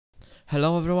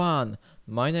Hello everyone,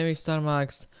 my name is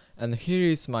Starmax and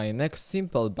here is my next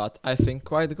simple but I think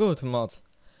quite good mod.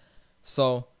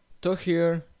 So, to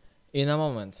here in a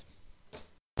moment.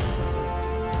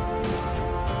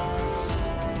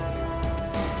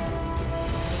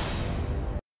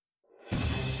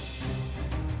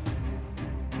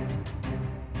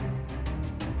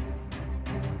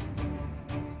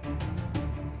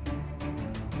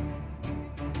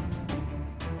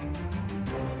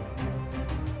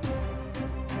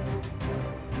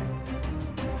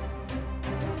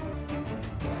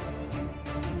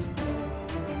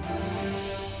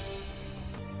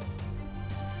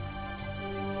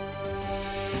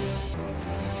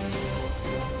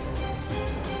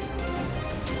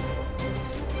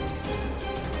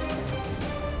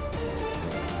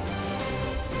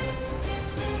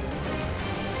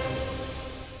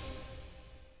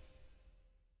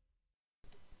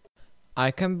 I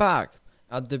came back.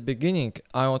 At the beginning,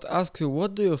 I want to ask you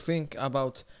what do you think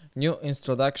about new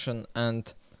introduction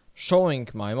and showing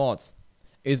my mods.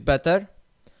 Is better?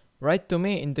 Write to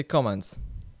me in the comments.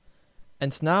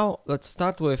 And now let's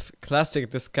start with classic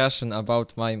discussion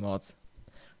about my mods.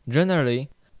 Generally,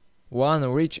 one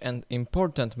rich and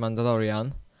important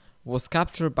Mandalorian was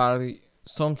captured by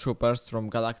stormtroopers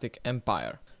from Galactic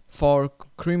Empire for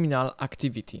criminal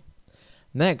activity.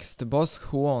 Next, Bossk,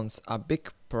 who wants a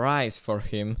big prize for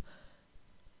him,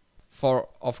 for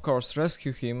of course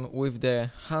rescue him with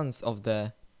the hands of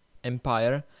the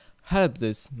Empire, help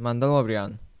this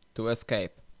Mandalorian to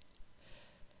escape.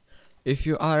 If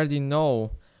you already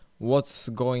know what's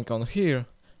going on here,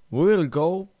 we will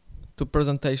go to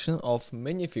presentation of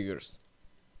minifigures.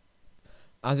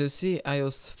 As you see, I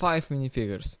used 5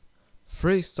 minifigures.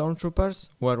 3 stormtroopers,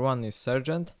 where one is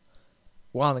sergeant,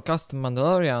 1 custom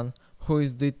Mandalorian, who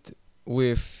is did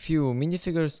with few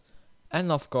minifigures,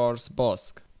 and of course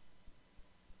Bossk.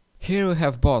 Here we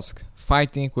have Bossk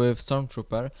fighting with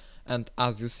stormtrooper, and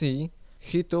as you see,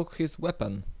 he took his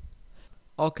weapon.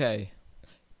 Okay,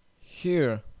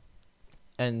 here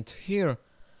and here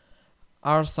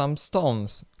are some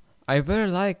stones. I very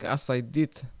like as I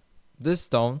did this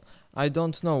stone. I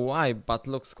don't know why, but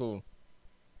looks cool.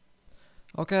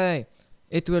 Okay,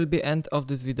 it will be end of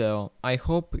this video. I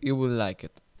hope you will like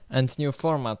it. And new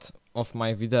format of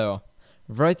my video.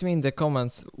 Write me in the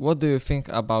comments what do you think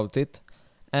about it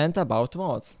and about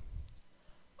mods.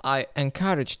 I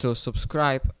encourage to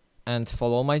subscribe and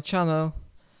follow my channel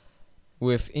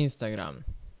with Instagram.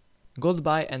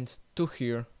 Goodbye and to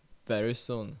here very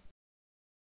soon.